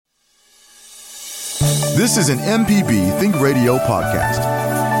This is an MPB Think Radio podcast.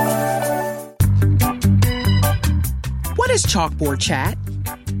 What is Chalkboard Chat?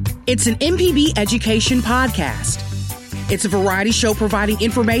 It's an MPB education podcast. It's a variety show providing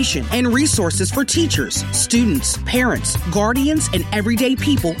information and resources for teachers, students, parents, guardians, and everyday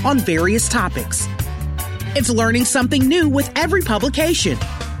people on various topics. It's learning something new with every publication.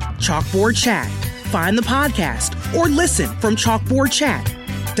 Chalkboard Chat. Find the podcast or listen from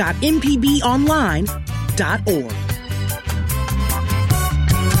chalkboardchat.mpbonline.org.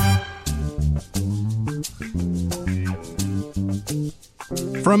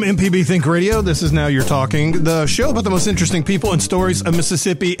 From MPB Think Radio, this is Now You're Talking, the show about the most interesting people and stories of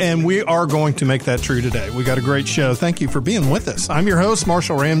Mississippi, and we are going to make that true today. We got a great show. Thank you for being with us. I'm your host,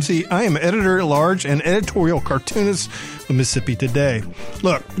 Marshall Ramsey. I am editor-at-large and editorial cartoonist of Mississippi Today.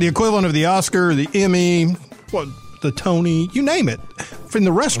 Look, the equivalent of the Oscar, the Emmy, the Tony, you name it, from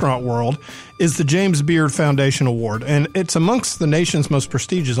the restaurant world, is the James Beard Foundation Award, and it's amongst the nation's most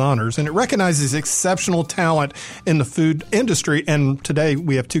prestigious honors, and it recognizes exceptional talent in the food industry, and today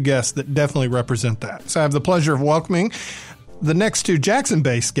we have two guests that definitely represent that. So I have the pleasure of welcoming the next two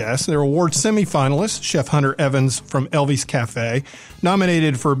Jackson-based guests. They're award semifinalists, Chef Hunter Evans from Elvie's Cafe,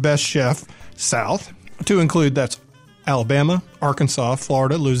 nominated for Best Chef South, to include that's Alabama, Arkansas,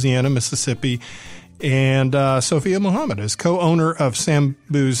 Florida, Louisiana, Mississippi, and Sophia Muhammad is co-owner of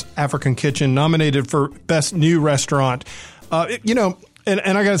Sambu's African Kitchen, nominated for Best New Restaurant. And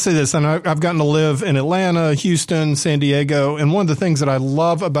I got to say this, and I've gotten to live in Atlanta, Houston, San Diego, and one of the things that I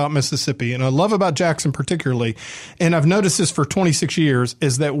love about Mississippi, and I love about Jackson particularly, and I've noticed this for 26 years,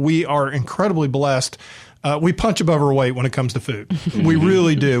 is that we are incredibly blessed. We punch above our weight when it comes to food. We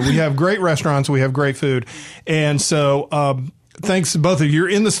really do. We have great restaurants. We have great food. And so thanks to both of you. You're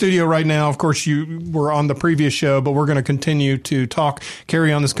in the studio right now. Of course, you were on the previous show, but we're going to continue to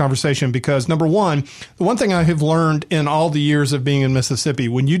carry on this conversation because, number one, the one thing I have learned in all the years of being in Mississippi,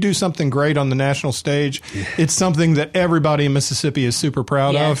 when you do something great on the national stage, it's something that everybody in Mississippi is super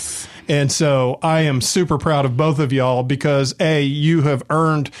proud of. And so I am super proud of both of y'all because, A, you have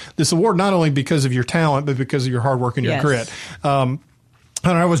earned this award not only because of your talent, but because of your hard work and your grit.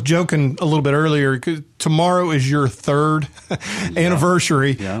 And I was joking a little bit earlier because tomorrow is your third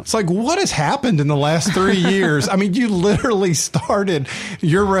anniversary. Yeah. It's like, what has happened in the last 3 years? I mean, you literally started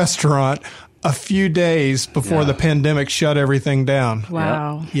your restaurant a few days before the pandemic shut everything down.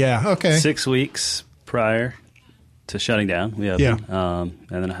 Wow. Yeah. Okay. 6 weeks prior to shutting down, we opened. And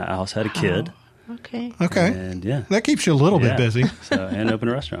then I also had a kid. Okay. And that keeps you a little bit busy. And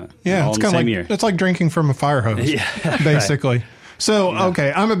opened a restaurant. Yeah. All It's in the kind of same like year. it's like drinking from a fire hose. Basically. Right. So,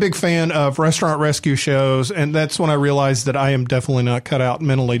 okay, I'm a big fan of restaurant rescue shows, and that's when I realized that I am definitely not cut out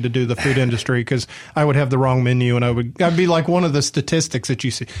mentally to do the food industry because I would have the wrong menu, and I'd be like one of the statistics that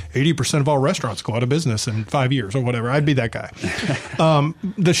you see, 80% of all restaurants go out of business in 5 years or whatever. I'd be that guy.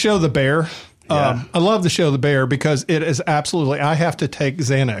 The show The Bear. I love the show The Bear because it is absolutely, I have to take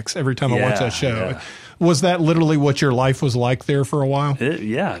Xanax every time I watch that show. Yeah. Was that literally what your life was like there for a while?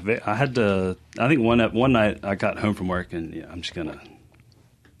 I had to, I think one night I got home from work and I'm just going to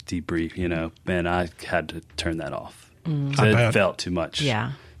debrief, and I had to turn that off. It felt too much.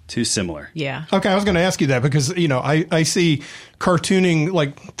 Yeah. Too similar. Yeah. Okay, I was going to ask you that because, I see cartooning,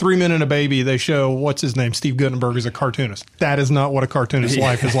 like 3 Men and a Baby, they show, what's his name, Steve Guttenberg is a cartoonist. That is not what a cartoonist's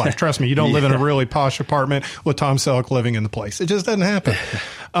life is like. Trust me, you don't live in a really posh apartment with Tom Selleck living in the place. It just doesn't happen.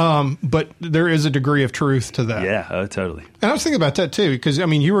 But there is a degree of truth to that. Yeah, totally. And I was thinking about that too, because,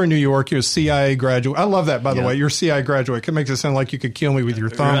 you were in New York, you're a CIA graduate. I love that, by the way. You're a CIA graduate. It makes it sound like you could kill me with your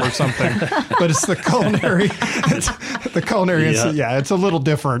thumb or something. But it's the culinary. It's a little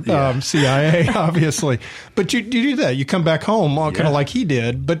different. CIA, obviously. But you do that. You come back home kind of like he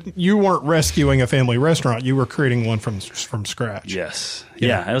did, but you weren't rescuing a family restaurant. You were creating one from scratch. Yes.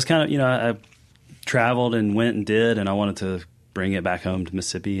 Yeah. It was kind of, I traveled and went and did, and I wanted to bring it back home to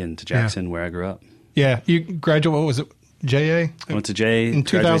Mississippi and to Jackson where I grew up. Yeah. You graduated, what was it, JA? I went to JA in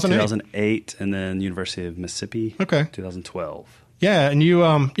 2008, and then University of Mississippi 2012. Yeah, and you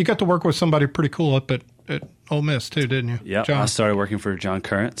got to work with somebody pretty cool up at Ole Miss too, didn't you? Yeah, I started working for John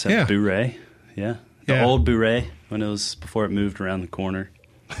Currents at Bourrée. The old Bourrée when it was before it moved around the corner.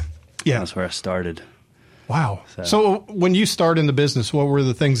 That's where I started. Wow. So when you started in the business, what were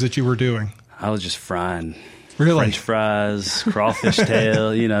the things that you were doing? I was just frying. Really? French fries, crawfish tail,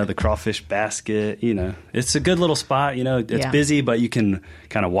 the crawfish basket, It's a good little spot, It's busy, but you can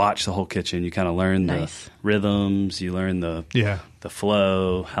kind of watch the whole kitchen. You kind of learn the rhythms, you learn the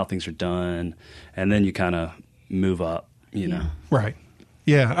flow, how things are done, and then you kind of move up, Right.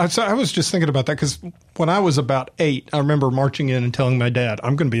 Yeah, I was just thinking about that because when I was about 8, I remember marching in and telling my dad,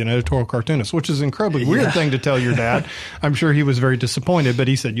 I'm going to be an editorial cartoonist, which is an incredibly weird thing to tell your dad. I'm sure he was very disappointed, but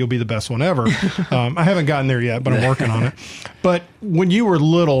he said, you'll be the best one ever. I haven't gotten there yet, but I'm working on it. But when you were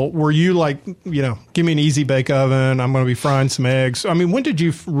little, were you like, give me an easy bake oven, I'm going to be frying some eggs? I mean, when did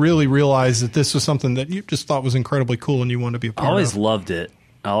you really realize that this was something that you just thought was incredibly cool and you wanted to be a part of? I always loved it.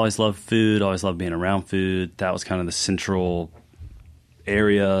 I always loved food. I always loved being around food. That was kind of the central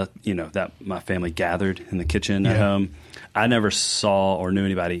area, that my family gathered in the kitchen at home. I never saw or knew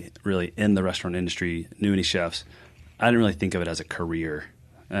anybody really in the restaurant industry, knew any chefs. I didn't really think of it as a career.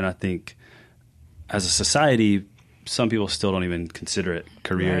 And I think as a society, some people still don't even consider it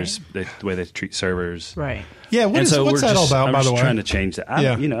careers, the way they treat servers. Right. Yeah, what's that all about, by the way? I'm trying to change that.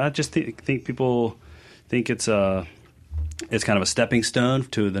 I just think people think it's kind of a stepping stone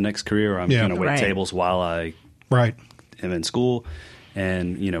to the next career. I'm going to wait tables while I am in school.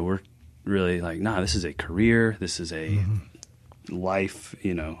 And, we're really like, nah, this is a career. This is a life,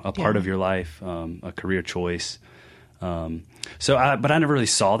 a part of your life, a career choice. But I never really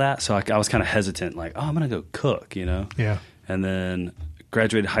saw that. So I was kind of hesitant, like, oh, I'm going to go cook, Yeah. And then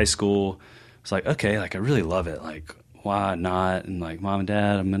graduated high school. It's like, okay, like I really love it. Like, why not? And like, Mom and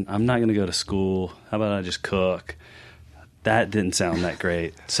Dad, I'm not going to go to school. How about I just cook? That didn't sound that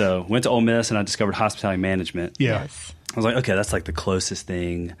great. So went to Ole Miss and I discovered hospitality management. Yeah. Yes. I was like, okay, that's like the closest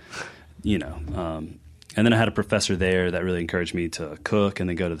thing, And then I had a professor there that really encouraged me to cook and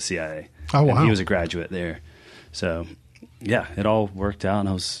then go to the CIA. Oh, wow. And he was a graduate there. So, yeah, it all worked out and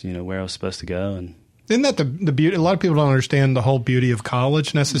I was, where I was supposed to go. And isn't that the beauty? A lot of people don't understand the whole beauty of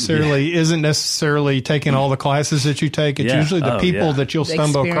college necessarily. Isn't necessarily taking all the classes that you take. It's usually the people that you'll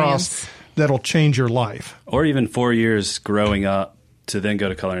stumble across that'll change your life. Or even 4 years growing up to then go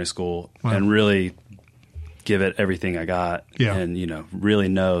to culinary school and really give it everything I got and, really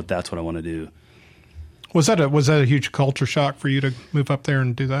know that's what I want to do. Was that a huge culture shock for you to move up there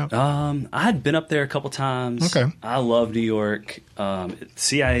and do that? I had been up there a couple times. Okay. I love New York.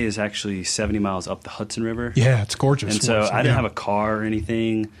 CIA is actually 70 miles up the Hudson River. Yeah, it's gorgeous. And so I didn't have a car or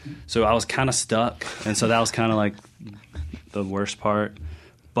anything. So I was kind of stuck. And so that was kind of like the worst part.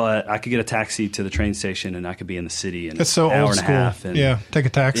 But I could get a taxi to the train station and I could be in the city in That's so an hour old and school. a half. And take a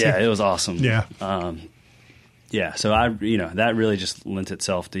taxi. Yeah, it was awesome. Yeah. So that really just lent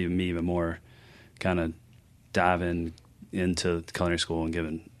itself to me even more kind of diving into culinary school and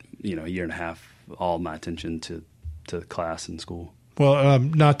giving, a year and a half all my attention to class and school. Well,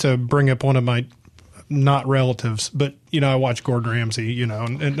 not to bring up one of my not relatives, but, I watch Gordon Ramsay, and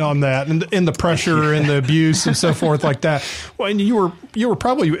on that and the pressure and the abuse and so forth like that. Well, and you were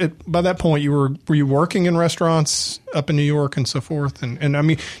probably by that point, were you working in restaurants up in New York and so forth? And I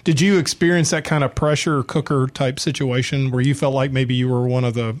mean, did you experience that kind of pressure cooker type situation where you felt like maybe you were one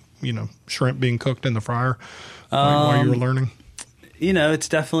of the, shrimp being cooked in the fryer while you were learning? There's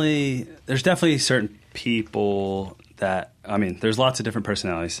definitely certain people that, there's lots of different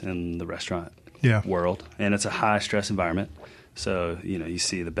personalities in the restaurant world, and it's a high stress environment. So, you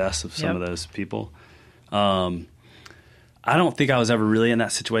see the best of some of those people. I don't think I was ever really in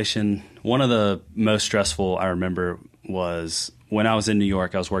that situation. One of the most stressful I remember was when I was in New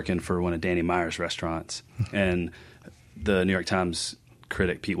York. I was working for one of Danny Meyer's restaurants, and the New York Times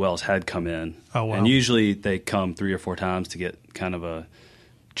critic Pete Wells had come in. Oh, wow. And usually they come 3 or 4 times to get kind of a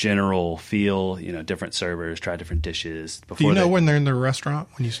general feel, different servers, try different dishes. Do you know when they're in the restaurant?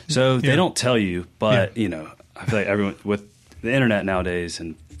 They don't tell you, but, I feel like everyone with the internet nowadays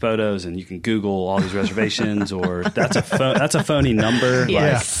and photos, and you can Google all these reservations, or that's a phony number.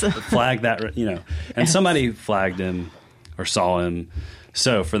 Yes. Like, flag that, and somebody flagged him or saw him.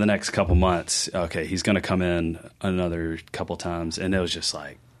 So for the next couple months, okay, he's going to come in another couple times. And it was just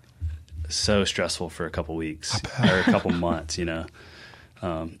like so stressful for a couple weeks or a couple months,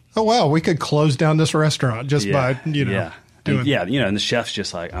 oh, wow, we could close down this restaurant just by, doing. And the chef's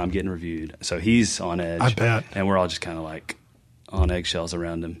just like, I'm getting reviewed. So he's on edge. I bet. And we're all just kind of like on eggshells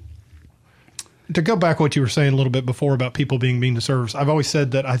around him. To go back to what you were saying a little bit before about people being mean to servers, I've always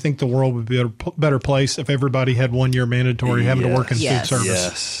said that I think the world would be a better place if everybody had 1 year mandatory having to work in food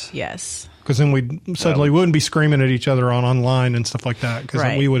service. Yes. Because then we suddenly wouldn't be screaming at each other online and stuff like that,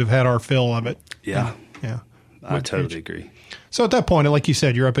 because we would have had our fill of it. Yeah. Yeah. I totally agree. So at that point, like you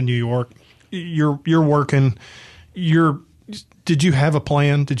said, you're up in New York, you're working, did you have a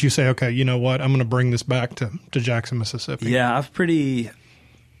plan? Did you say, okay, you know what, I'm going to bring this back to Jackson, Mississippi? Yeah, I've pretty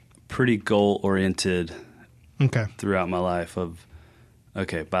goal-oriented throughout my life of,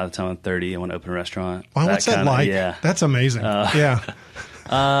 okay, by the time I'm 30, I want to open a restaurant. Wow, what's that like? Yeah. That's amazing.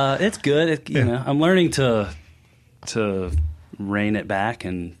 It's good. I'm learning to rein it back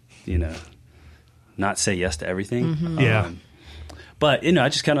and, not say yes to everything. Yeah. But, I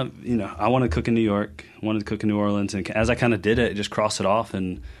just kind of, I wanted to cook in New York, wanted to cook in New Orleans. And as I kind of did it, just crossed it off.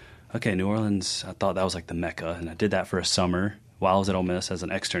 And, okay, New Orleans, I thought that was like the Mecca. And I did that for a summer while I was at Ole Miss as an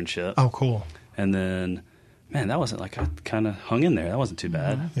externship. Oh, cool. And then, man, that wasn't like, I kind of hung in there. That wasn't too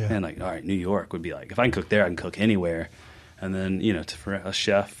bad. Yeah. And like, all right, New York would be like, if I can cook there, I can cook anywhere. And then, for a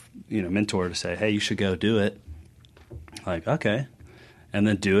chef, mentor to say, hey, you should go do it. Like, okay. And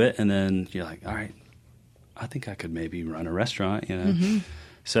then do it. And then you're like, all right, I think I could maybe run a restaurant,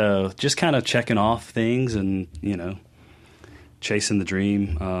 So just kind of checking off things and, chasing the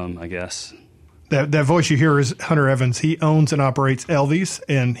dream, I guess. That voice you hear is Hunter Evans. He owns and operates Elvies,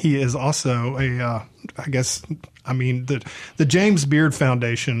 and he is also the James Beard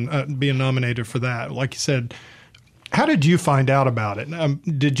Foundation, being nominated for that. Like you said, how did you find out about it?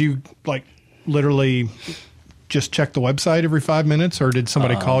 Did you, literally just check the website every 5 minutes, or did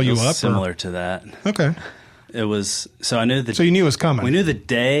somebody call you up? Similar to that. Okay. It was, so I knew that. So you knew it was coming. We knew the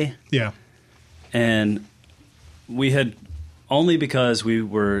day. Yeah. And we had, only because we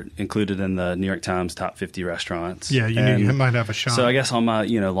were included in the New York Times top 50 restaurants. Yeah, you knew you might have a shot. So I guess on my,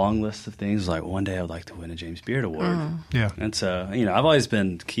 long list of things, like one day I would like to win a James Beard Award. Yeah. And so, I've always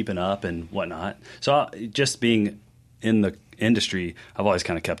been keeping up and whatnot. So just being in the industry, I've always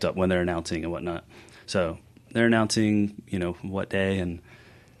kind of kept up when they're announcing and whatnot. So they're announcing, what day, and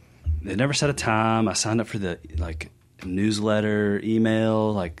they never set a time. I signed up for the newsletter,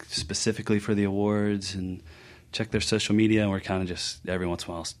 email, specifically for the awards, and check their social media. And we're kind of just every once in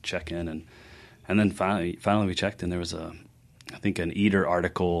a while check in, and then finally we checked, and there was I think an Eater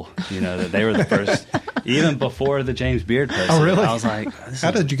article, that they were the first, even before the James Beard post. Oh, really? I was like,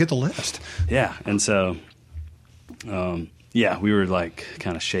 how did you get the list? Yeah, and so, we were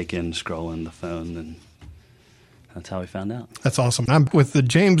kind of shaking, scrolling the phone, and that's how we found out. That's awesome. I'm with the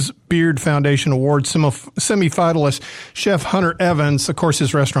James Beard Foundation Award semi-finalist, Chef Hunter Evans. Of course,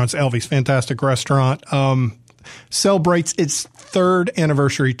 his restaurant's Elvies, fantastic restaurant. Celebrates its 3rd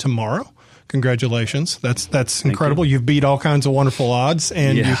anniversary tomorrow. Congratulations. That's incredible. You've beat all kinds of wonderful odds,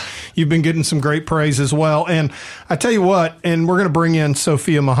 and you've been getting some great praise as well. And I tell you what, and we're going to bring in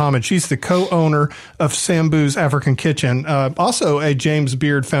Sophia Muhammad. She's the co-owner of Sambu's African Kitchen, also a James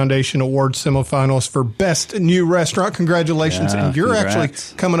Beard Foundation Award semifinalist for Best New Restaurant. Congratulations. And you're actually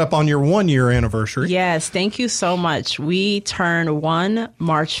coming up on your 1-year anniversary. Yes, thank you so much. We turn 1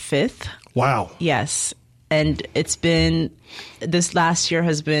 March 5th. Wow. Yes. And this last year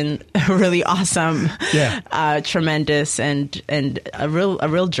has been really awesome, tremendous, and a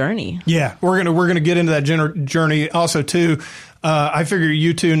real journey. Yeah, we're gonna get into that journey also too. I figure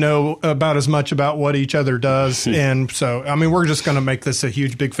you two know about as much about what each other does, and so we're just gonna make this a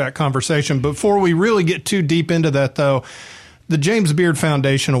huge, big, fat conversation. Before we really get too deep into that, though, the James Beard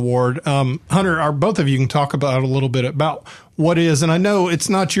Foundation Award, Hunter, both of you can talk about a little bit about what is, and I know it's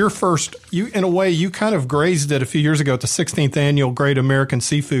not your first. In a way, you kind of grazed it a few years ago at the 16th annual Great American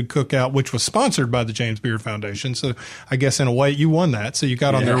Seafood Cookout, which was sponsored by the James Beard Foundation. So I guess in a way you won that. So you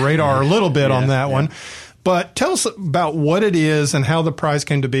got on their radar a little bit on that one. But tell us about what it is and how the prize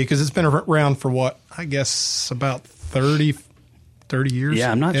came to be, because it's been around for about 30 years.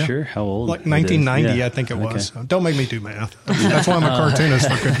 Yeah, I'm not sure how old. 1990, I think it was. So don't make me do math. That's why I'm a cartoonist.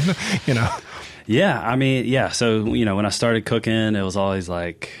 Yeah, So, when I started cooking, it was always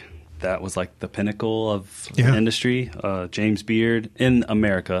that was the pinnacle of the industry, James Beard in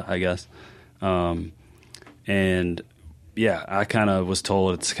America, I guess. And I kind of was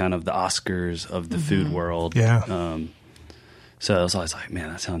told it's kind of the Oscars of the food world. Yeah. So I was always like, man,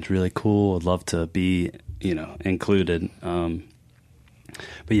 that sounds really cool. I'd love to be, included.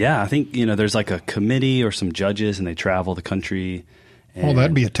 But I think, there's a committee or some judges, and they travel the country. And,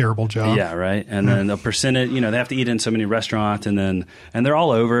 that'd be a terrible job. Yeah, right. And then a percentage, they have to eat in so many restaurants, and they're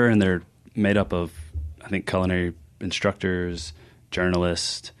all over, and they're made up of, I think, culinary instructors,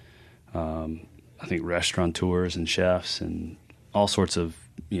 journalists, I think restaurateurs and chefs, and all sorts of,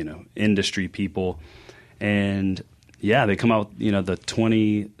 industry people. And they come out, the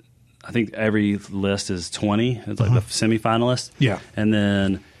 20, I think every list is 20. It's the semifinalists. Yeah. And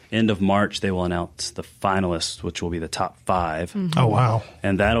then end of March, they will announce the finalists, which will be the top 5. Mm-hmm. Oh, wow.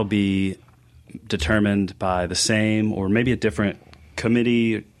 And that'll be determined by the same or maybe a different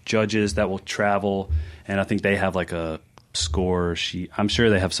committee, judges that will travel. And I think they have a score sheet. I'm sure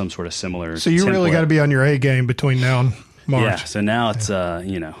they have some sort of similar So you really got to be on your A game between now and March. Yeah. So now it's, the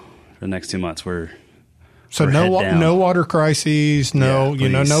next 2 months So no water crises, no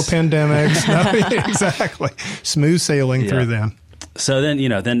pandemics, exactly. Smooth sailing through them. So then,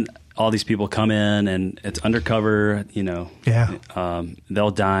 then all these people come in, and it's undercover, Yeah.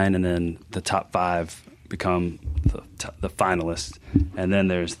 They'll dine, and then the top 5 become the finalists. And then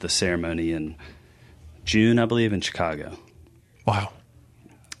there's the ceremony in June, I believe, in Chicago. Wow.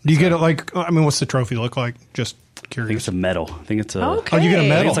 Do you get it what's the trophy look like? Just curious. I think it's a medal. I think it's a... Okay. Oh, you get a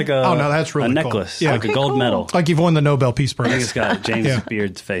medal? It's like no, that's really a necklace. Cool. Yeah. Like a gold medal. Like you've won the Nobel Peace Prize. I think it's got James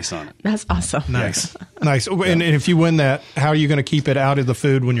Beard's face on it. That's awesome. Nice. Nice. Yeah. And if you win that, how are you going to keep it out of the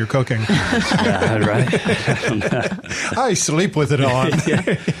food when you're cooking? Yeah, right. I sleep with it on.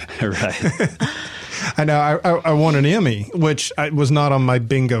 Right. I know. I won an Emmy, which was not on my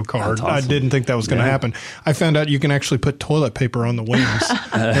bingo card. Awesome. I didn't think that was going to happen. I found out you can actually put toilet paper on the wings.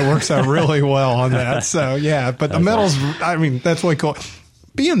 It works out really well on that. So, yeah. But the medals, that's really cool.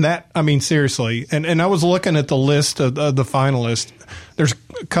 Being that, seriously, and I was looking at the list of the finalists. There's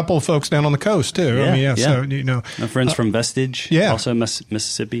a couple of folks down on the coast, too. Yeah, So, my friends from Vestige, also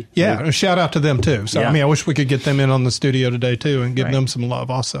Mississippi. Yeah, a shout out to them, too. So, I wish we could get them in on the studio today, too, and give them some love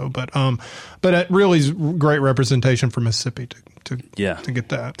also. But it really is great representation for Mississippi to get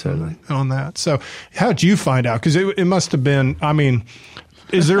that on that. So, how did you find out? Because it must have been,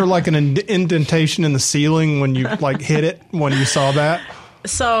 is there like an indentation in the ceiling when you hit it when you saw that?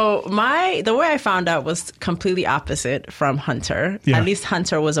 So the way I found out was completely opposite from Hunter. Yeah. At least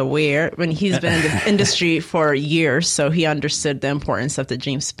Hunter was aware when he's been in the industry for years, so he understood the importance of the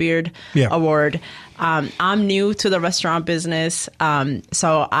James Beard Award. I'm new to the restaurant business,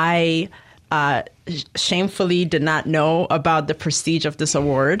 so I shamefully did not know about the prestige of this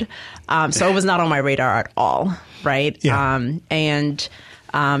award. So it was not on my radar at all, right? Yeah.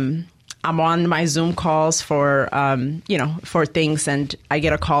 I'm on my Zoom calls for things, and I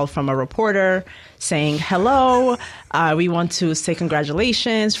get a call from a reporter saying, "Hello, we want to say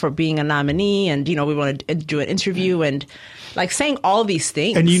congratulations for being a nominee, and we want to do an interview," and saying all these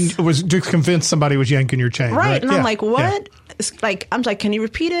things. And you was to convince somebody was yanking your chain, right? And I'm like, "What?" Yeah. I'm like, "Can you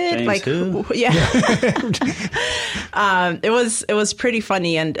repeat it?" James who? Yeah. It was pretty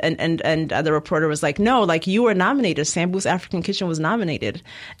funny, and the reporter was like, "No, you were nominated. Sambu's African Kitchen was nominated,"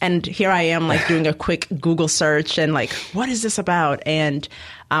 and here I am doing a quick Google search and what is this about? And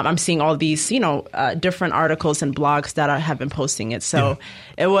I'm seeing all these different articles and blogs that I have been posting it. So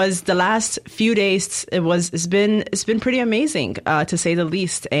it was the last few days. It's been pretty amazing to say the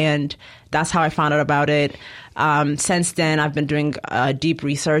least, and that's how I found out about it. Since then, I've been doing deep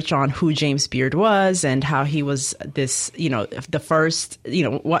research on who James Beard was and how he was this, the first,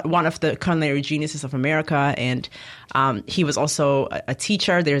 one of the culinary geniuses of America. And he was also a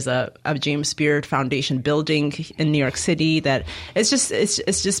teacher. There's a James Beard Foundation building in New York City that it's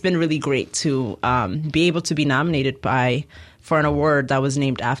just been really great to be able to be nominated for an award that was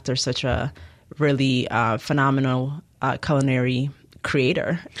named after such a really phenomenal culinary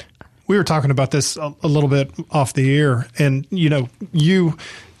creator. We were talking about this a little bit off the air, and you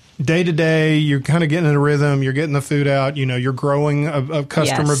day to day, you're kind of getting in a rhythm, you're getting the food out, you're growing a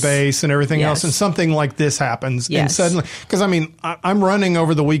customer base and everything else, and something like this happens, and suddenly, because I'm running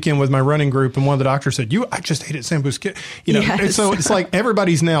over the weekend with my running group, and one of the doctors said, I just ate at Sambu's Kitchen, and so it's like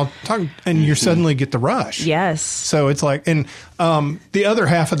everybody's now talking, and you suddenly get the rush. Yes. So it's like, and the other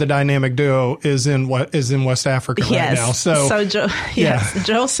half of the dynamic duo is in West Africa right now.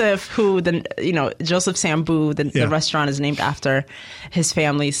 Joseph, who Joseph Sambu, the restaurant is named after his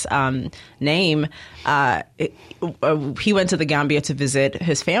family's name. He went to the Gambia to visit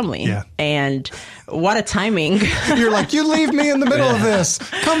his family, and what a timing! You're like, you leave me in the middle of this.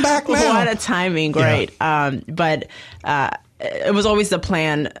 Come back now. What a timing, right? But it was always the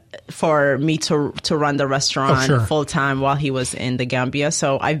plan for me to run the restaurant full time while he was in the Gambia.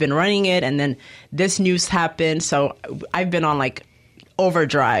 So I've been running it, and then this news happened. So I've been on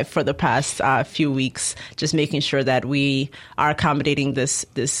overdrive for the past few weeks, just making sure that we are accommodating this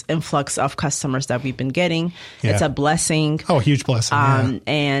influx of customers that we've been getting. Yeah. It's a blessing. Oh, a huge blessing.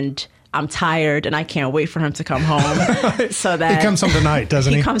 And I'm tired, and I can't wait for him to come home. So that he comes home tonight,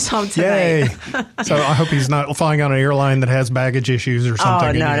 doesn't he? He comes home tonight. Yay! So I hope he's not flying on an airline that has baggage issues or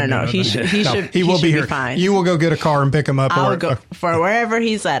something. Oh no! He will be here. Fine. You will go get a car and pick him up. I'll go for wherever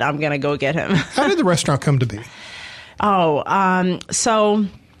he's at. I'm gonna go get him. How did the restaurant come to be? So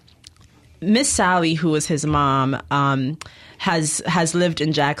Miss Sally, who is his mom, has lived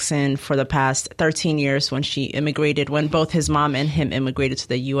in Jackson for the past 13 years. When she immigrated, when both his mom and him immigrated to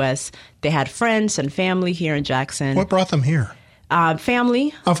the U.S., they had friends and family here in Jackson. What brought them here?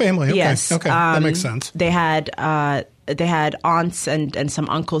 Family. Oh, family. Okay. Yes. Okay. That makes sense. They had they had aunts and some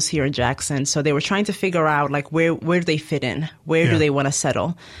uncles here in Jackson. So they were trying to figure out, like, where do they fit in? Where do they want to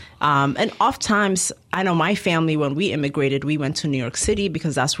settle? And oftentimes, I know my family, when we immigrated, we went to New York City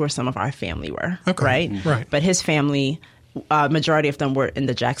because that's where some of our family were, right? But his family, majority of them were in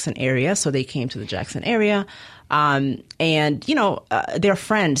the Jackson area, so they came to the Jackson area. And, their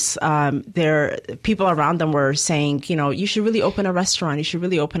friends, their people around them were saying, you should really open a restaurant. You should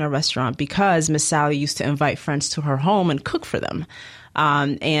really open a restaurant, because Miss Sally used to invite friends to her home and cook for them.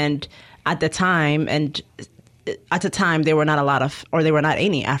 And at the time, there were not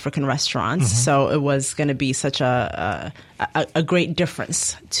any African restaurants. Mm-hmm. So it was going to be such a great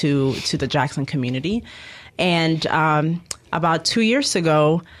difference to the Jackson community. And about 2 years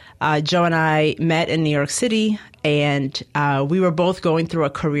ago, Joe and I met in New York City, and we were both going through a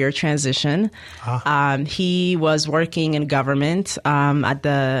career transition. He was working in government at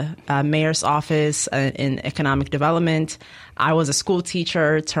the mayor's office in economic development. I was a school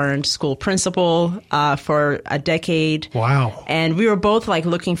teacher turned school principal for a decade. Wow. And we were both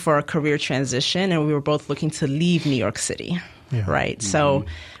looking for a career transition, and we were both looking to leave New York City. Yeah. Right. Mm-hmm. So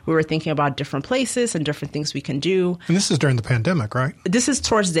we were thinking about different places and different things we can do. And this is during the pandemic, right? This is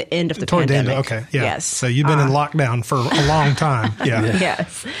towards the end of the pandemic. Okay. Yeah. Yes. So you've been in lockdown for a long time. Yeah.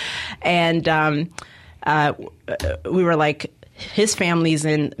 Yes. And we were like, his family's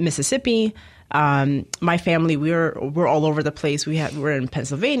in Mississippi. My family, we're all over the place. We're in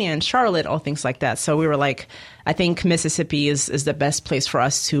Pennsylvania and Charlotte, all things like that. So we were like, I think Mississippi is the best place for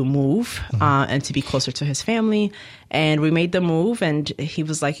us to move, and to be closer to his family. And we made the move, and he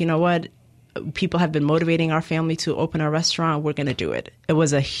was like, you know what? People have been motivating our family to open a restaurant. We're going to do it. It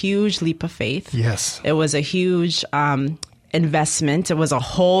was a huge leap of faith. Yes. It was a huge investment. It was a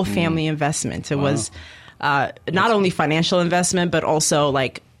whole family investment. It was not only financial investment, but also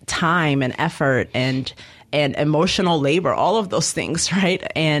time and effort and emotional labor, all of those things, right?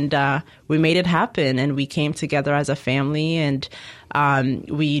 And we made it happen, and we came together as a family, and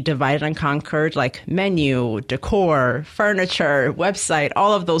we divided and conquered menu, decor, furniture, website,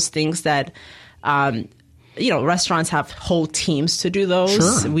 all of those things that, restaurants have whole teams to do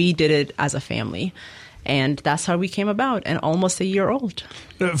those. Sure. We did it as a family. And that's how we came about, and almost a year old.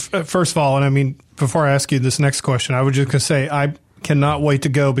 First of all, and I mean, before I ask you this next question, I would just say I cannot wait to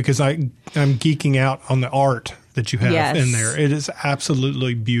go, because I'm geeking out on the art that you have in there. It is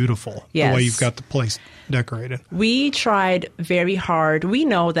absolutely beautiful, the way you've got the place decorated. We tried very hard. We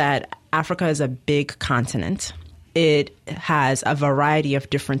know that Africa is a big continent. It has a variety of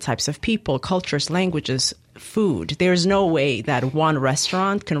different types of people, cultures, languages, food. There's no way that one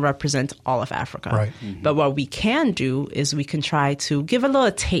restaurant can represent all of Africa. Right. Mm-hmm. But what we can do is we can try to give a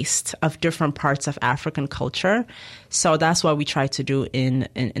little taste of different parts of African culture. So that's what we try to do in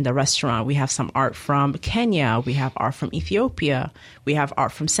the restaurant. We have some art from Kenya. We have art from Ethiopia. We have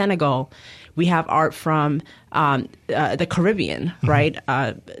art from Senegal. We have art from the Caribbean, right?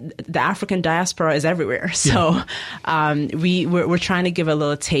 The African diaspora is everywhere. So we're trying to give a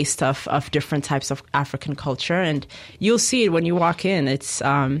little taste of different types of African culture. And you'll see it when you walk in. It's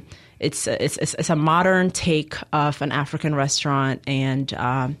a modern take of an African restaurant, and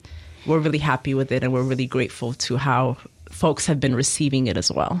we're really happy with it, and we're really grateful to how folks have been receiving it as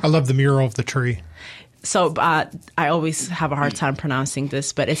well. I love the mural of the tree. So I always have a hard time pronouncing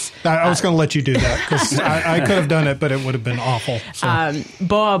this, but it's... I was going to let you do that, because I could have done it, but it would have been awful. So.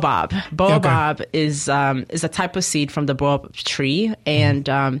 Baobab. Baobab is a type of seed from the baobab tree,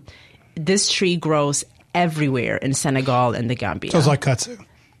 and this tree grows everywhere in Senegal and the Gambia. So it's like kudzu.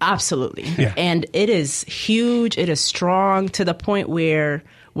 Absolutely. Yeah. And it is huge. It is strong, to the point where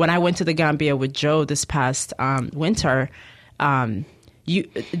when I went to the Gambia with Joe this past winter...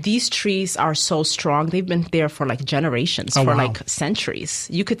 these trees are so strong. They've been there for generations, centuries.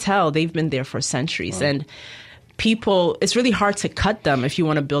 You could tell they've been there for centuries. Wow. And people, it's really hard to cut them if you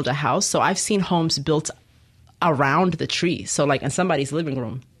want to build a house. So I've seen homes built around the tree. So in somebody's living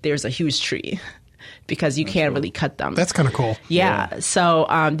room, there's a huge tree because you can't really cut them. That's kind of cool. Yeah. So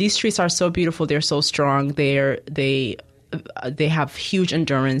these trees are so beautiful. They're so strong. They have huge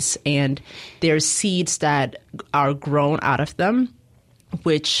endurance, and there's seeds that are grown out of them,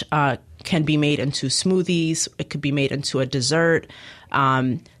 which can be made into smoothies. It could be made into a dessert.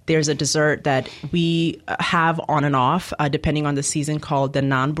 There's a dessert that we have on and off, depending on the season, called the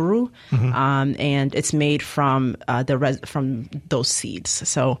nanburu, and it's made from from those seeds.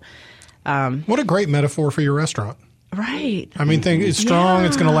 So, what a great metaphor for your restaurant! Right. I mean, it's strong.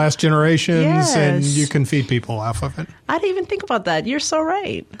 It's going to last generations, and you can feed people off of it. I didn't even think about that. You're so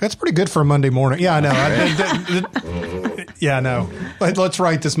right. That's pretty good for a Monday morning. Yeah, I know. Yeah, no. Let's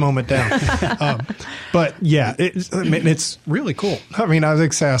write this moment down. But yeah, it's really cool. I mean, I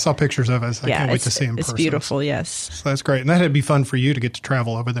saw pictures of it. I can't wait to see it in person. It's beautiful, yes. So that's great. And that'd be fun for you to get to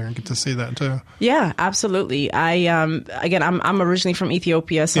travel over there and get to see that too. Yeah, absolutely. I'm originally from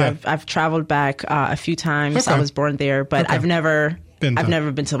Ethiopia, so I've traveled back a few times. Okay. I was born there, but I've never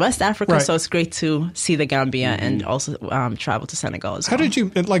been to West Africa, so it's great to see the Gambia and also travel to Senegal as well.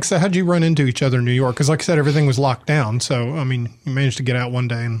 How'd you run into each other in New York? Because like I said, everything was locked down. So, I mean, you managed to get out one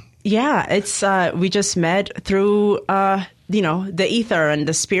day. Yeah, it's we just met through, the ether and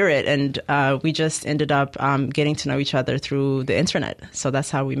the spirit, and we just ended up getting to know each other through the internet. So that's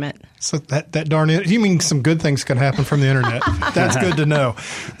how we met. So that darn it. You mean some good things can happen from the internet? That's good to know.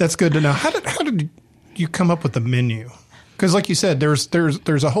 That's good to know. How did you come up with the menu? Because, like you said,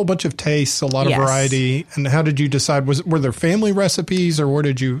 there's a whole bunch of tastes, a lot of variety. And how did you decide? Were there family recipes, or where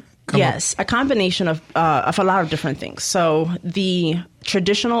did you come up? Yes, a combination of a lot of different things. So the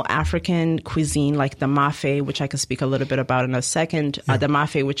traditional African cuisine, like the mafe, which I can speak a little bit about in a second, the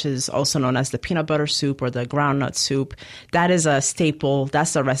mafe, which is also known as the peanut butter soup or the groundnut soup, that is a staple.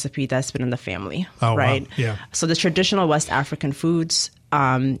 That's a recipe that's been in the family, right? Wow. Yeah. So the traditional West African foods.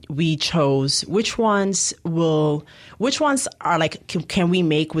 We chose which ones are like, can we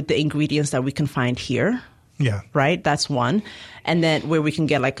make with the ingredients that we can find here? Yeah. Right. That's one. And then where we can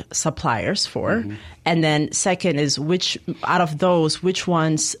get like suppliers for. Mm-hmm. And then second is which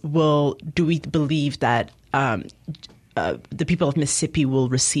ones do we believe that, the people of Mississippi will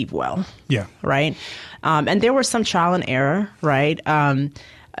receive well? Yeah. Right. And there was some trial and error, right?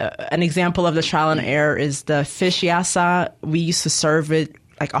 An example of the trial and error is the fish yassa. We used to serve it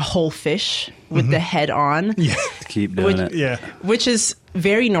like a whole fish with the head on. Yeah. Keep doing it. Yeah. Which is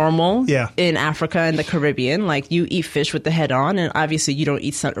very normal in Africa and the Caribbean. Like, you eat fish with the head on, and obviously you don't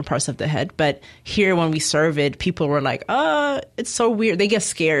eat certain parts of the head. But here, when we serve it, people were like, it's so weird. They get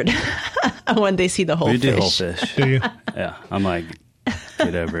scared when they see the whole fish. We do whole fish. Do you? Yeah. I'm like,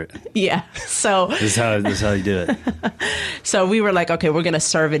 get over it. Yeah. So this is how you do it. So we were like, okay, we're going to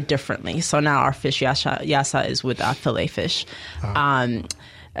serve it differently. So now our fish yassa is with filet fish. Trial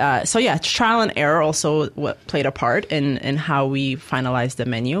and error also played a part in how we finalized the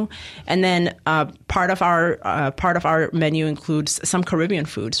menu. And then part of our menu includes some Caribbean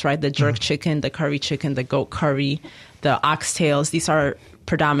foods, right? The jerk chicken, the curry chicken, the goat curry, the oxtails. These are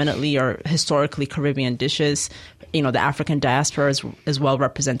predominantly or historically Caribbean dishes. You know, the African diaspora is well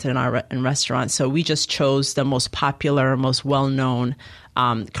represented in restaurants. So we just chose the most popular, most well-known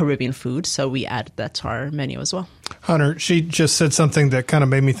Caribbean food. So we added that to our menu as well. Hunter, she just said something that kind of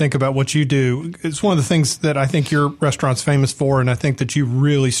made me think about what you do. It's one of the things that I think your restaurant's famous for, and I think that you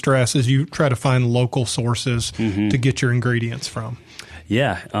really stress is you try to find local sources to get your ingredients from.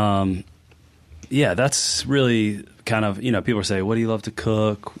 Yeah. That's really kind of, people say, what do you love to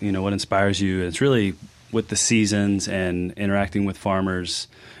cook? What inspires you? And it's really with the seasons and interacting with farmers.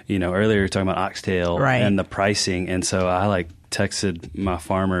 Earlier you were talking about oxtail and the pricing. And so I texted my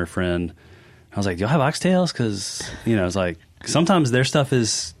farmer friend. I was like, do y'all have oxtails? Because, it's like sometimes their stuff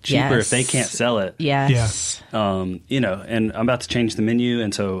is cheaper if they can't sell it. Yes. And I'm about to change the menu.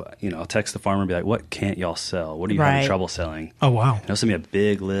 And so, I'll text the farmer and be like, what can't y'all sell? What are you having trouble selling? Oh, wow. Send me a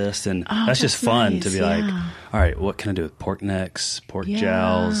big list. And that's just fun to be like, all right, what can I do with pork necks, pork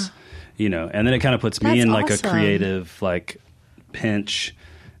jowls? And then it kind of puts me in a creative pinch.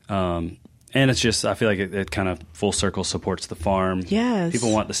 And it's just, I feel like it kind of full circle supports the farm. Yes.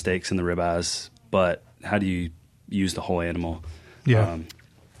 People want the steaks and the ribeyes, but how do you use the whole animal? Yeah.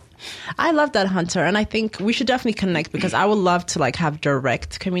 I love that, Hunter. And I think we should definitely connect because I would love to have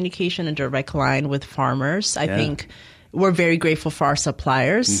direct communication and direct line with farmers. I think we're very grateful for our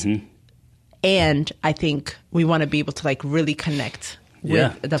suppliers. Mm-hmm. And I think we want to be able to really connect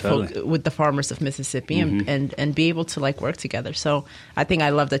with with the farmers of Mississippi and be able to work together. So I think I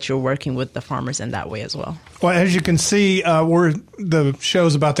love that you're working with the farmers in that way as well. Well, as you can see, the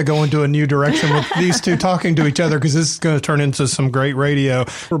show's about to go into a new direction with these two talking to each other because this is going to turn into some great radio.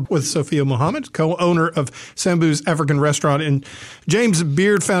 We're with Sophia Muhammad, co-owner of Sambu's African Restaurant and James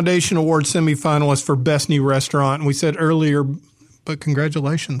Beard Foundation Award semifinalist for Best New Restaurant. And we said earlier, but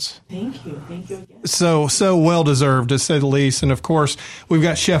congratulations. Thank you. Thank you again. So well-deserved, to say the least. And, of course, we've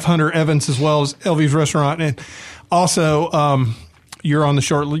got Chef Hunter Evans as well as LV's Restaurant. And also, you're on the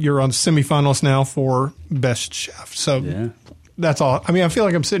semifinals now for Best Chef. So that's all. I mean, I feel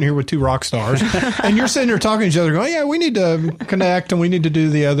like I'm sitting here with two rock stars. And you're sitting here talking to each other going, we need to connect and we need to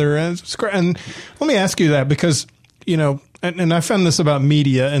do the other. And let me ask you that because, And I found this about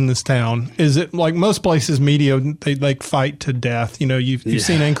media in this town, is it like most places, media, they like fight to death. You know, you've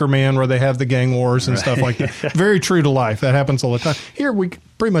seen Anchorman where they have the gang wars and stuff like that. Very true to life. That happens all the time. Here, we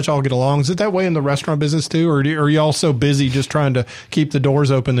pretty much all get along. Is it that way in the restaurant business too? Or are you all so busy just trying to keep the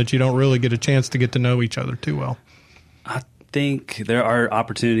doors open that you don't really get a chance to get to know each other too well? I think there are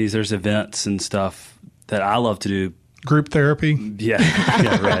opportunities. There's events and stuff that I love to do. Group therapy? Yeah,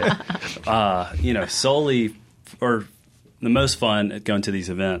 right. Solely or the most fun at going to these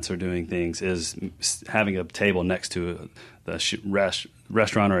events or doing things is having a table next to the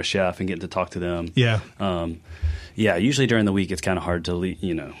restaurant or a chef and getting to talk to them. Yeah. Usually during the week it's kind of hard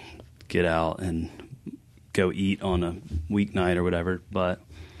to, get out and go eat on a weeknight or whatever. But,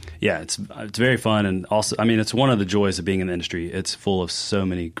 yeah, it's very fun. And also, I mean, it's one of the joys of being in the industry. It's full of so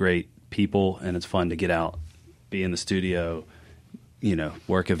many great people, and it's fun to get out, be in the studio,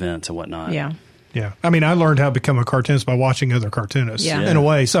 work events and whatnot. Yeah. Yeah. I mean, I learned how to become a cartoonist by watching other cartoonists in a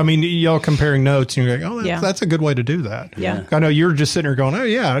way. So, I mean, y'all comparing notes and you're like, that's a good way to do that. Yeah. I know you're just sitting there going, oh,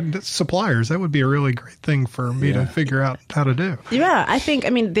 yeah, suppliers. That would be a really great thing for me to figure out how to do. Yeah. I think,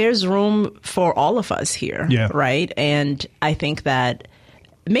 there's room for all of us here. Yeah. Right. And I think that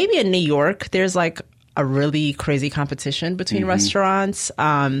maybe in New York, there's like a really crazy competition between restaurants,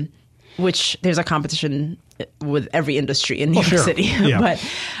 which there's a competition with every industry in New York City. Yeah. But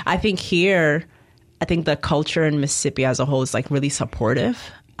I think here, the culture in Mississippi as a whole is like really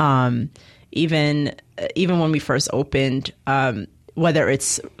supportive. Even when we first opened, whether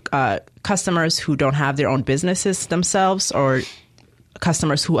it's customers who don't have their own businesses themselves or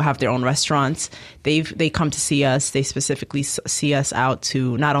customers who have their own restaurants, they come to see us. They specifically see us out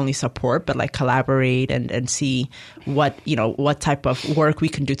to not only support but like collaborate and see what type of work we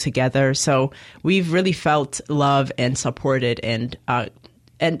can do together. So we've really felt loved and supported, and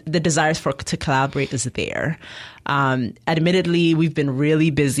the desires to collaborate is there. Admittedly, we've been really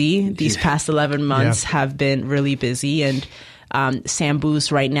busy. These past 11 months have been really busy, and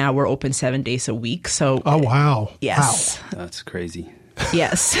Sambu's right now we're open 7 days a week. So wow. Yes. Wow. That's crazy.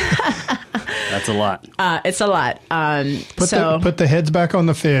 Yes. That's a lot. It's a lot. Put the heads back on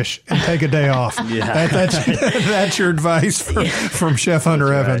the fish and take a day off. That's your advice from Chef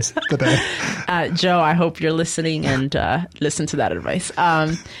Hunter Evans today. Joe, I hope you're listening and listen to that advice.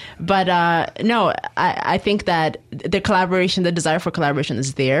 No, I think that the desire for collaboration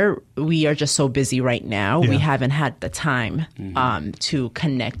is there. We are just so busy right now. Yeah. We haven't had the time to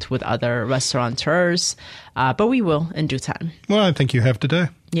connect with other restaurateurs, but we will in due time. Well, I think you have today.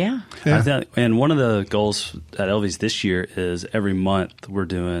 Yeah. And one of the goals at Elvy's this year is every month we're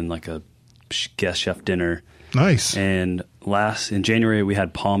doing like a guest chef dinner. Nice. And in January we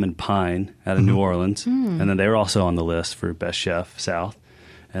had Palm and Pine out of New Orleans, and then they were also on the list for Best Chef South.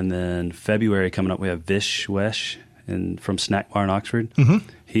 And then February coming up we have Vish Wesh from Snack Bar in Oxford.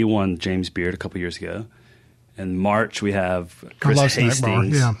 He won James Beard a couple years ago. In March, we have Chris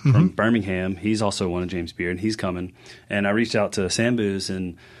Hastings from Birmingham. He's also won a James Beard, and he's coming. And I reached out to Sambu's,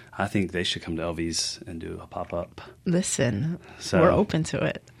 and I think they should come to Elvy's and do a pop-up. Listen, we're open to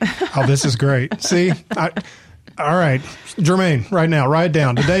it. Oh, this is great. See, all right, Jermaine, right now, write it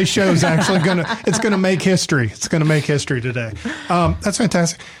down. Today's show is actually going to make history. It's going to make history today. That's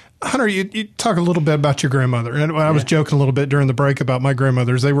fantastic. Hunter, you talk a little bit about your grandmother. And I was joking a little bit during the break about my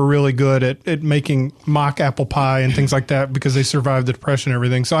grandmothers. They were really good at making mock apple pie and things like that because they survived the Depression and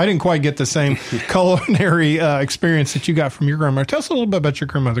everything. So I didn't quite get the same culinary experience that you got from your grandmother. Tell us a little bit about your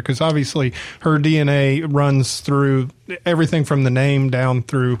grandmother, because obviously her DNA runs through everything from the name down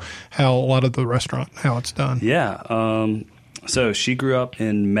through how a lot of the restaurant, how it's done. Yeah. So she grew up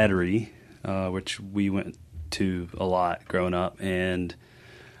in Metairie, which we went to a lot growing up. And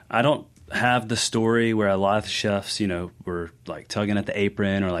I don't have the story where a lot of the chefs, were like tugging at the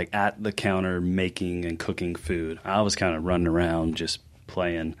apron or like at the counter making and cooking food. I was kind of running around just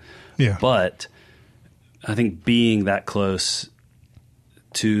playing. Yeah. But I think being that close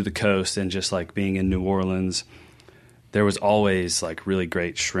to the coast and just like being in New Orleans, there was always like really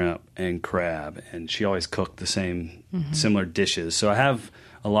great shrimp and crab, and she always cooked the same similar dishes. So I have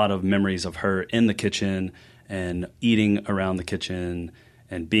a lot of memories of her in the kitchen and eating around the kitchen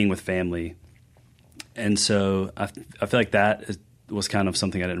and being with family. And so I feel like that was kind of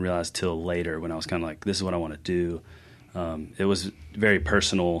something I didn't realize till later when I was kind of like, this is what I want to do. It was very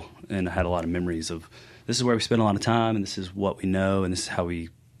personal, and I had a lot of memories of this is where we spend a lot of time, and this is what we know, and this is how we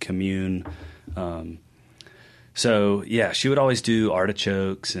commune. So, yeah, she would always do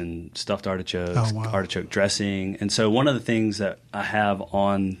artichokes and stuffed artichokes, artichoke dressing. And so one of the things that I have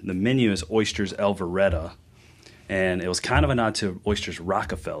on the menu is oysters Alvaretta. And it was kind of a nod to Oysters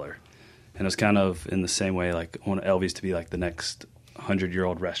Rockefeller. And it was kind of in the same way, like I want Elvy's to be like the next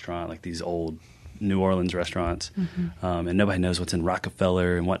 100-year-old restaurant, like these old New Orleans restaurants. And nobody knows what's in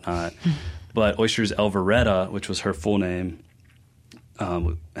Rockefeller and whatnot. But Oysters Alvaretta, which was her full name,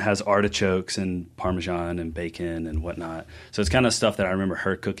 has artichokes and Parmesan and bacon and whatnot. So it's kind of stuff that I remember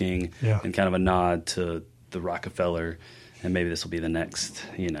her cooking and kind of a nod to the Rockefeller. And maybe this will be the next,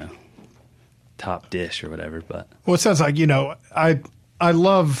 top dish or whatever. But well, it sounds like, I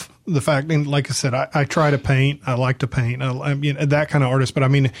love the fact, and like I said, I try to paint. I like to paint. I mean, that kind of artist. But I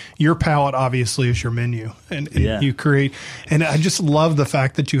mean, your palette obviously is your menu, and you create. And I just love the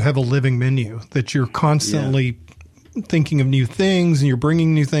fact that you have a living menu, that you're constantly thinking of new things, and you're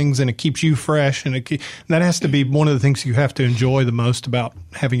bringing new things, and it keeps you fresh. And that has to be one of the things you have to enjoy the most about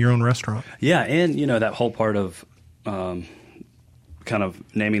having your own restaurant. Yeah, and that whole part of kind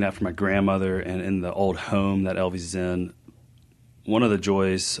of naming that for my grandmother and in the old home that Elvy's is in. One of the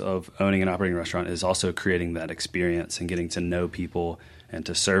joys of owning and operating a restaurant is also creating that experience and getting to know people and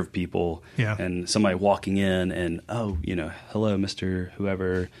to serve people. Yeah. And somebody walking in and, hello, Mr.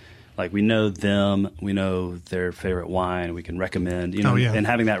 Whoever. Like, we know them. We know their favorite wine. We can recommend, and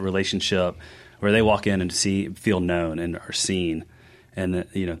having that relationship where they walk in and feel known and are seen. And,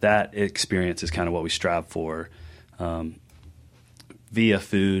 that experience is kind of what we strive for via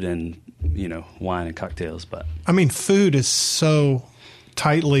food and wine and cocktails. But I mean, food is so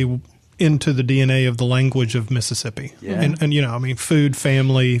tightly into the DNA of the language of Mississippi. Yeah. And I mean, food,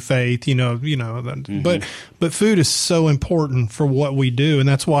 family, faith, but food is so important for what we do. And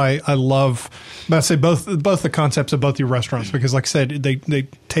that's why I love, but I say both the concepts of both your restaurants, because like I said, they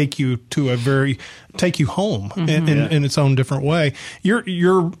take you to take you home in its own different way.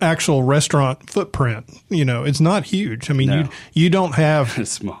 Your actual restaurant footprint, it's not huge. I mean, you don't have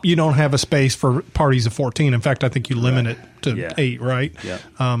a space for parties of 14. In fact, I think you limit it to 8, right?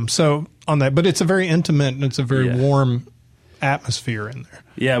 Yeah. So on that, but it's a very intimate and it's a very warm atmosphere in there.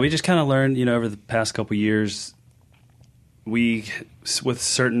 Yeah, we just kind of learned, over the past couple of years, with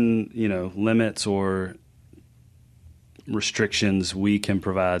certain, limits or restrictions, we can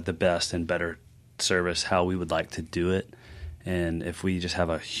provide the best and better service how we would like to do it. And if we just have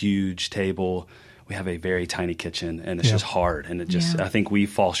a huge table, we have a very tiny kitchen, and it's just hard. And I think we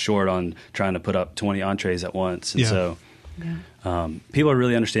fall short on trying to put up 20 entrees at once. And so people are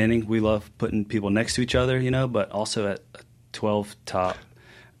really understanding. We love putting people next to each other, but also at 12 top,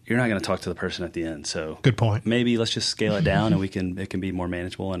 you're not going to talk to the person at the end. So good point. Maybe let's just scale it down, and it can be more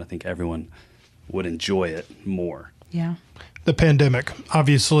manageable. And I think everyone would enjoy it more. Yeah. The pandemic,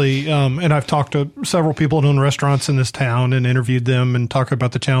 obviously, and I've talked to several people who own restaurants in this town and interviewed them and talked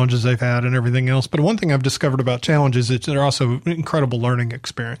about the challenges they've had and everything else. But one thing I've discovered about challenges is they're also incredible learning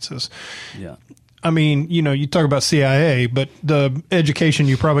experiences. Yeah. I mean, you talk about CIA, but the education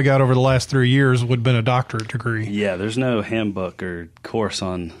you probably got over the last 3 years would have been a doctorate degree. Yeah, there's no handbook or course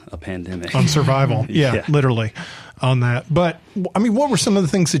on a pandemic. On survival. Yeah, literally on that. But, I mean, what were some of the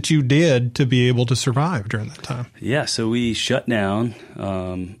things that you did to be able to survive during that time? Yeah, so we shut down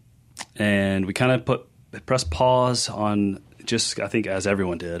and we kind of pressed pause on just, I think, as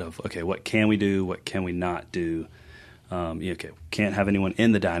everyone did, of, okay, what can we do? What can we not do? Can't have anyone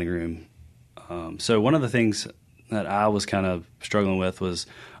in the dining room. So one of the things that I was kind of struggling with was,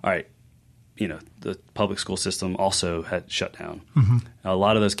 all right, the public school system also had shut down. Mm-hmm. A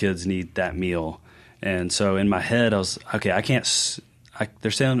lot of those kids need that meal. And so in my head, I was, okay,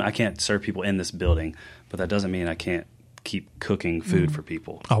 they're saying I can't serve people in this building, but that doesn't mean I can't keep cooking food for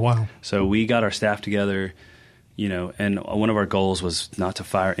people. Oh, wow. So we got our staff together, and one of our goals was not to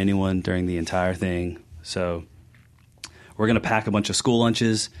fire anyone during the entire thing. So we're going to pack a bunch of school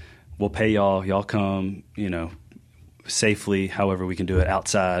lunches. We'll pay y'all come, safely, however we can do it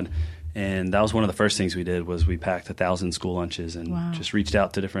outside. And that was one of the first things we did was we packed 1,000 school lunches and just reached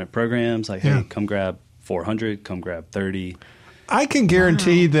out to different programs like, hey, come grab 400, come grab 30. I can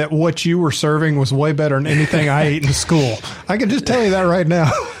guarantee that what you were serving was way better than anything I ate in school. I can just tell you that right now.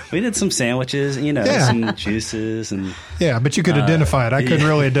 We did some sandwiches, some juices. And yeah, but you could identify it. I couldn't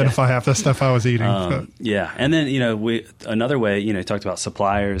really identify half the stuff I was eating. Yeah. And then, another way, talked about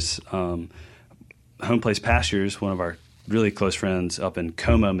suppliers. Home Place Pastures, one of our really close friends up in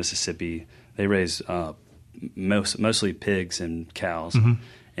Como, Mississippi, they raise mostly pigs and cows. Mm-hmm.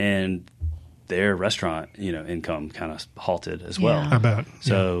 And their restaurant, income kind of halted as well. I bet.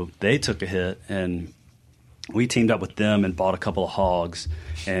 So they took a hit, and we teamed up with them and bought a couple of hogs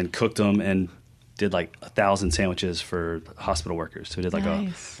and cooked them and did like 1,000 sandwiches for hospital workers. So we did like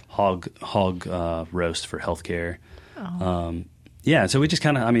a hog roast for healthcare. Oh. So we just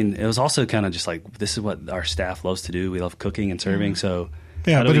kind of, it was also kind of just like, this is what our staff loves to do. We love cooking and serving. So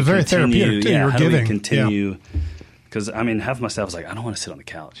Yeah, but it's very therapeutic too. You're how giving. Do we continue? Because I mean, half of my staff was like, I don't want to sit on the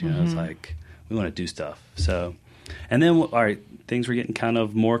couch. You know, it's like we want to do stuff. So, and then all right, things were getting kind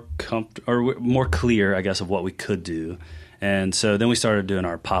of more more clear, I guess, of what we could do. And so then we started doing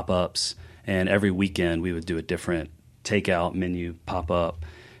our pop-ups, and every weekend we would do a different takeout menu pop-up.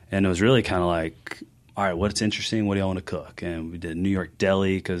 And it was really kind of like, all right, what's interesting? What do y'all want to cook? And we did New York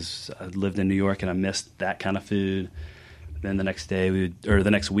deli because I lived in New York and I missed that kind of food. Then the next day,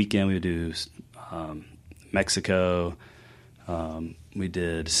 the next weekend, we would do Mexico. We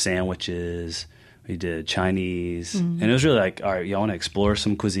did sandwiches. We did Chinese. And it was really like, all right, y'all want to explore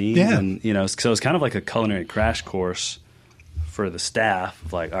some cuisine? Yeah. And, you know, so it was kind of like a culinary crash course for the staff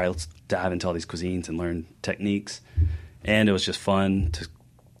of like, all right, let's dive into all these cuisines and learn techniques. And it was just fun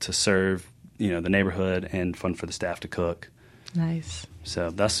to serve, you know, the neighborhood, and fun for the staff to cook. Nice.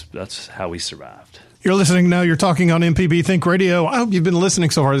 So that's how we survived. You're listening now. You're talking on MPB Think Radio. I hope you've been listening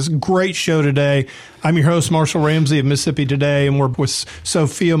so far. This is a great show today. I'm your host, Marshall Ramsey of Mississippi Today, and we're with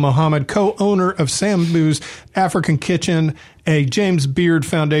Sophia Mohammed, co-owner of Sambu's African Kitchen, a James Beard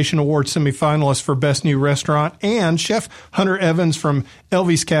Foundation Award semifinalist for Best New Restaurant, and Chef Hunter Evans from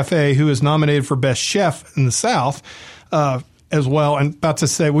Elvie's Cafe, who is nominated for Best Chef in the South. As well. And about to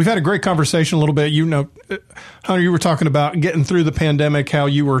say, we've had a great conversation a little bit. You know, Hunter, you were talking about getting through the pandemic, how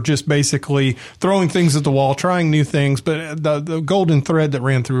you were just basically throwing things at the wall, trying new things. But the golden thread that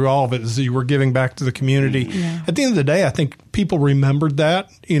ran through all of it is you were giving back to the community. Yeah. At the end of the day, I think people remembered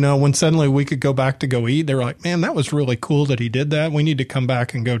that, you know, when suddenly we could go back to go eat. They were like, man, that was really cool that he did that. We need to come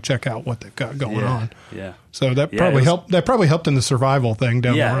back and go check out what they've got going on. Yeah. So that probably helped. That probably helped in the survival thing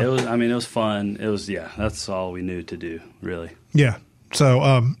down the road. Yeah, it was. I mean, it was fun. It was. Yeah, that's all we knew to do, really. Yeah. So,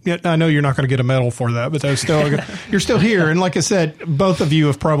 I know you're not going to get a medal for that, but that's still, you're still here. And like I said, both of you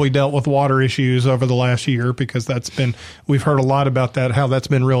have probably dealt with water issues over the last year, because we've heard a lot about that, how that's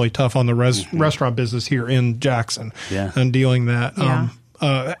been really tough on the restaurant business here in Jackson. Yeah. And dealing that.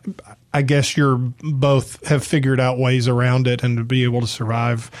 Yeah. I guess you're both have figured out ways around it and to be able to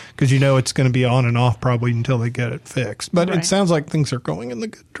survive, because you know it's going to be on and off probably until they get it fixed. But It sounds like things are going in the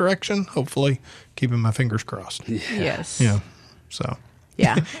good direction, hopefully. Keeping my fingers crossed. Yeah. Yes. Yeah. So.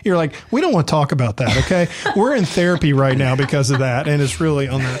 Yeah. You're like, we don't want to talk about that, okay? We're in therapy right now because of that, and it's really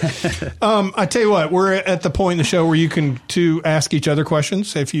on that. I tell you what, we're at the point in the show where you can ask each other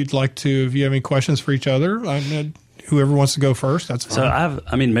questions if you'd like to. If you have any questions for each other, whoever wants to go first, that's fine.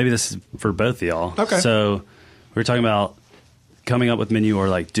 So maybe this is for both of y'all. Okay. So we were talking about coming up with menu or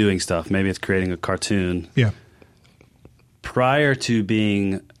like doing stuff. Maybe it's creating a cartoon. Yeah. Prior to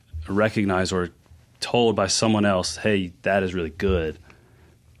being recognized or told by someone else, hey, that is really good,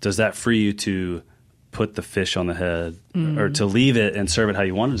 does that free you to put the fish on the head or to leave it and serve it how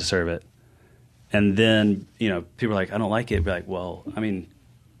you wanted to serve it? And then, you know, people are like, I don't like it. Be like, well, I mean,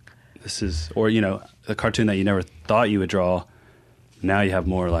 this is, or, you know, a cartoon that you never thought you would draw. Now you have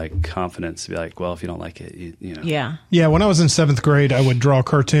more like confidence to be like, well, if you don't like it, you know. Yeah. Yeah. When I was in 7th grade, I would draw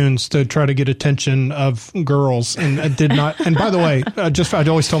cartoons to try to get attention of girls, and I did not. And by the way, I'd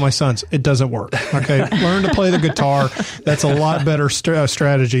always tell my sons, it doesn't work. Okay. Learn to play the guitar. That's a lot better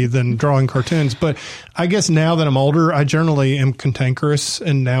strategy than drawing cartoons. But I guess now that I'm older, I generally am cantankerous,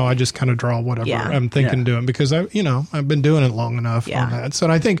 and now I just kind of draw whatever I'm thinking doing, because I've been doing it long enough on that. So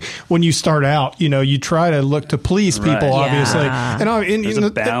I think when you start out, you know, you try to look to please people, obviously. And there's a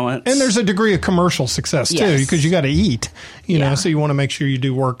balance. And there's a degree of commercial success, too, because you got to eat, you know, so you want to make sure you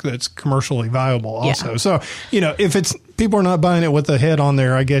do work that's commercially viable also. So, you know, if people are not buying it with the head on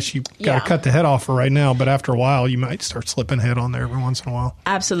there, I guess you got to cut the head off for right now. But after a while, you might start slipping head on there every once in a while.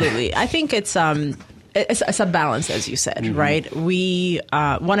 Absolutely. I think it's a balance, as you said, right? We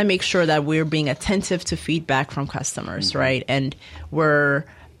want to make sure that we're being attentive to feedback from customers, right? And we're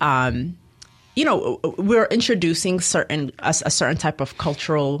we're introducing a certain type of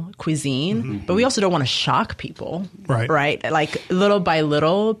cultural cuisine, but we also don't want to shock people, right? Like little by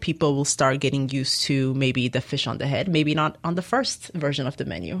little, people will start getting used to maybe the fish on the head, maybe not on the first version of the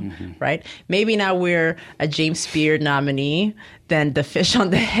menu, right? Maybe now we're a James Beard nominee, then the fish on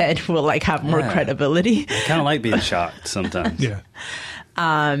the head will like have more credibility. I kind of like being shocked sometimes. Yeah.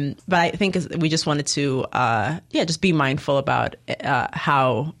 But I think we just wanted to, just be mindful about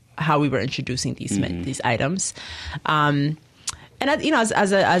how we were introducing these items, and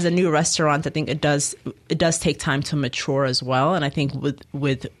as a new restaurant, I think it does take time to mature as well. And I think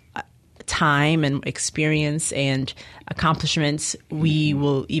with time and experience and accomplishments, we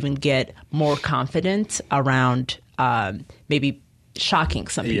will even get more confident around maybe shocking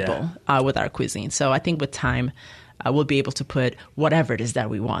some people with our cuisine. So I think with time, we'll be able to put whatever it is that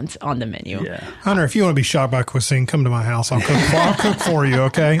we want on the menu. Yeah. Hunter, if you want to be shocked by cuisine, come to my house. I'll cook for you,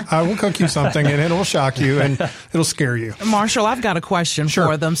 okay? I will cook you something, and it'll shock you, and it'll scare you. Marshall, I've got a question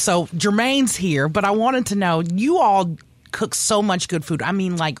for them. So Jermaine's here, but I wanted to know, you all cook so much good food. I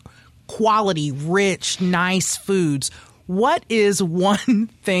mean, like quality, rich, nice foods. What is one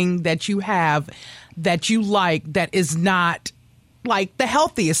thing that you have that you like that is not like the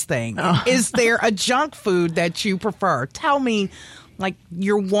healthiest thing? Oh. Is there a junk food that you prefer? Tell me, like,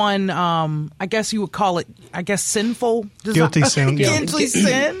 your one, I guess you would call it, sinful? Guilty sin. Guilty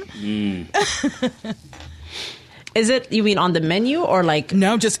sin? Is it, you mean on the menu or like?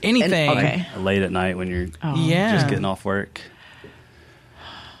 No, just anything. Okay. Late at night when you're just getting off work.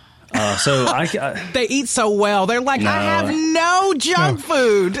 So they eat so well. They're like, I have no junk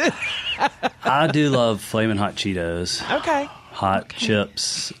food. I do love Flamin' Hot Cheetos. Okay. Hot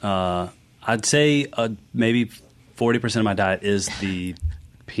chips. I'd say maybe 40% of my diet is the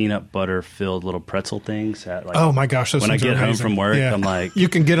peanut butter filled little pretzel things. Oh my gosh, those when I get home from work, I'm like, you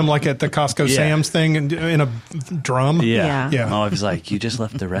can get them like at the Costco Sam's thing in a drum. Yeah. My wife's like, you just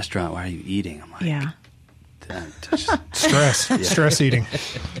left the restaurant. Why are you eating? I'm like, stress eating.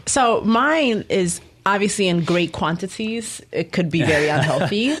 So mine is obviously in great quantities. It could be very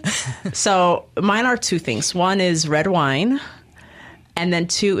unhealthy. So mine are two things. One is red wine, and then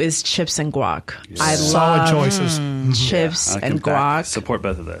two is chips and guac. I love solid choices. Chips and guac. Support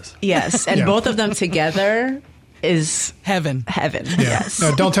both of those. Yes, and both of them together is heaven. Yeah. Yes.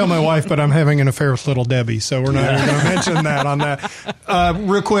 No, don't tell my wife, but I'm having an affair with Little Debbie, so we're not even going to mention that on that.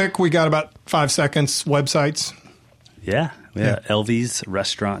 Real quick, we got about 5 seconds. Websites. Yeah.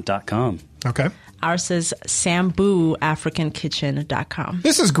 elviesrestaurant.com. Okay. Ours is SambooAfricanKitchen.com.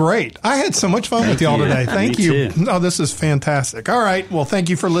 This is great. I had so much fun with y'all today. Thank you. Too. Oh, this is fantastic. All right. Well, thank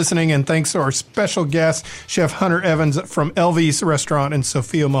you for listening, and thanks to our special guest, Chef Hunter Evans from Elvies Restaurant, and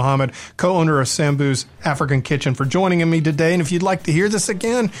Sophia Mohammed, co-owner of Samboo's African Kitchen, for joining me today. And if you'd like to hear this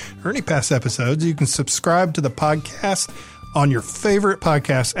again or any past episodes, you can subscribe to the podcast on your favorite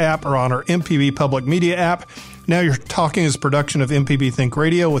podcast app or on our MPB Public Media app. Now You're Talking is a production of MPB Think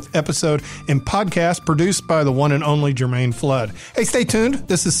Radio with episode and podcast produced by the one and only Jermaine Flood. Hey, stay tuned.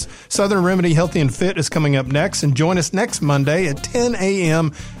 This is Southern Remedy Healthy and Fit is coming up next, and join us next Monday at 10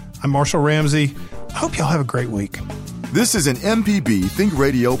 a.m. I'm Marshall Ramsey. I hope y'all have a great week. This is an MPB Think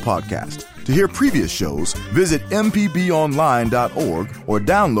Radio podcast. To hear previous shows, visit mpbonline.org or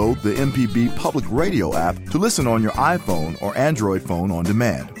download the MPB Public Radio app to listen on your iPhone or Android phone on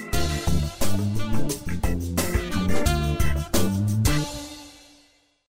demand.